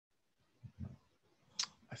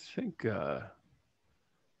think, I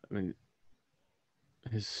mean,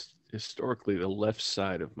 historically, the left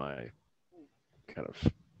side of my kind of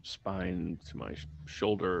spine to my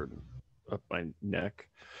shoulder, up my neck,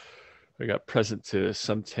 I got present to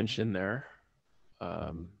some tension there.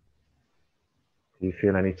 Um, Do you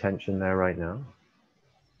feel any tension there right now?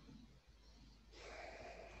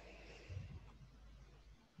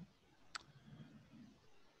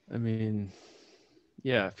 I mean,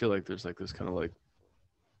 yeah, I feel like there's like this kind of like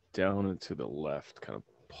down and to the left kind of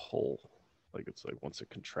pull. Like it's like once it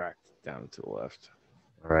contracts down and to the left.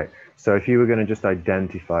 All right. So if you were going to just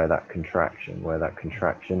identify that contraction, where that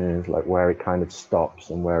contraction is, like where it kind of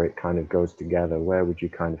stops and where it kind of goes together, where would you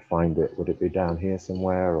kind of find it? Would it be down here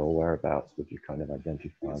somewhere, or whereabouts would you kind of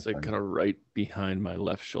identify? It's like kind of right behind my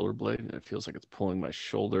left shoulder blade, and it feels like it's pulling my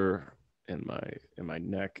shoulder and my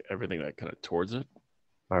neck, everything like kind of towards it.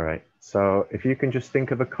 All right. So if you can just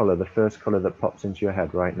think of a color, the first color that pops into your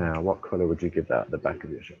head right now, what color would you give that at the back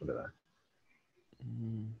of your shoulder there?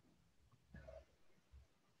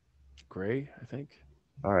 Gray, I think.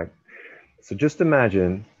 All right. So just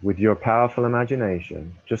imagine with your powerful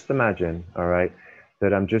imagination, just imagine, all right,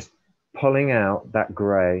 that I'm just pulling out that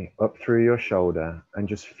gray up through your shoulder and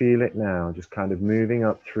just feel it now, just kind of moving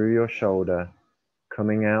up through your shoulder,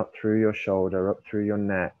 coming out through your shoulder, up through your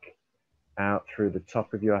neck, out through the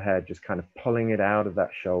top of your head, just kind of pulling it out of that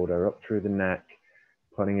shoulder, up through the neck,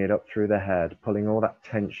 pulling it up through the head, pulling all that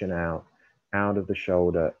tension out of the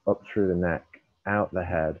shoulder, up through the neck, out the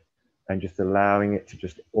head, and just allowing it to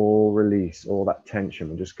just all release, all that tension.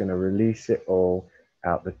 We're just going to release it all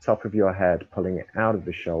out the top of your head, pulling it out of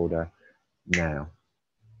the shoulder now.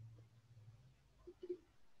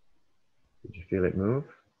 Did you feel it move?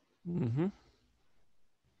 Mm-hmm.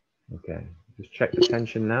 Okay, just check the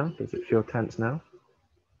tension now. Does it feel tense now?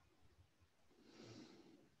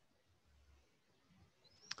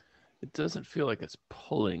 It doesn't feel like it's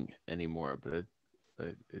pulling anymore, but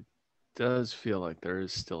it does feel like there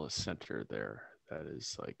is still a center there that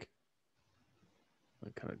is like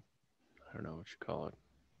kind of, I don't know what you call it.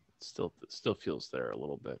 It still feels there a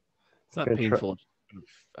little bit. It's not painful.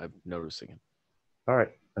 I'm noticing it. All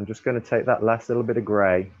right, I'm just going to take that last little bit of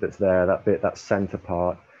gray that's there, that bit, that center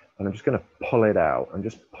part, and I'm just going to pull it out. I'm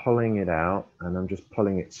just pulling it out, and I'm just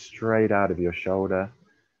pulling it straight out of your shoulder,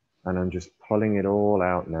 and I'm just pulling it all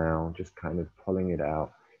out now, just kind of pulling it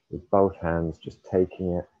out with both hands, just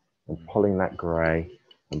taking it and pulling that gray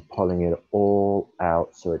and pulling it all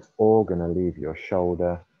out, so it's all going to leave your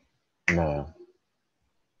shoulder now.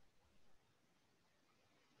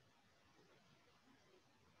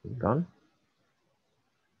 Gone?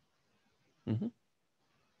 Mm-hmm.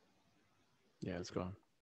 Yeah, it's gone.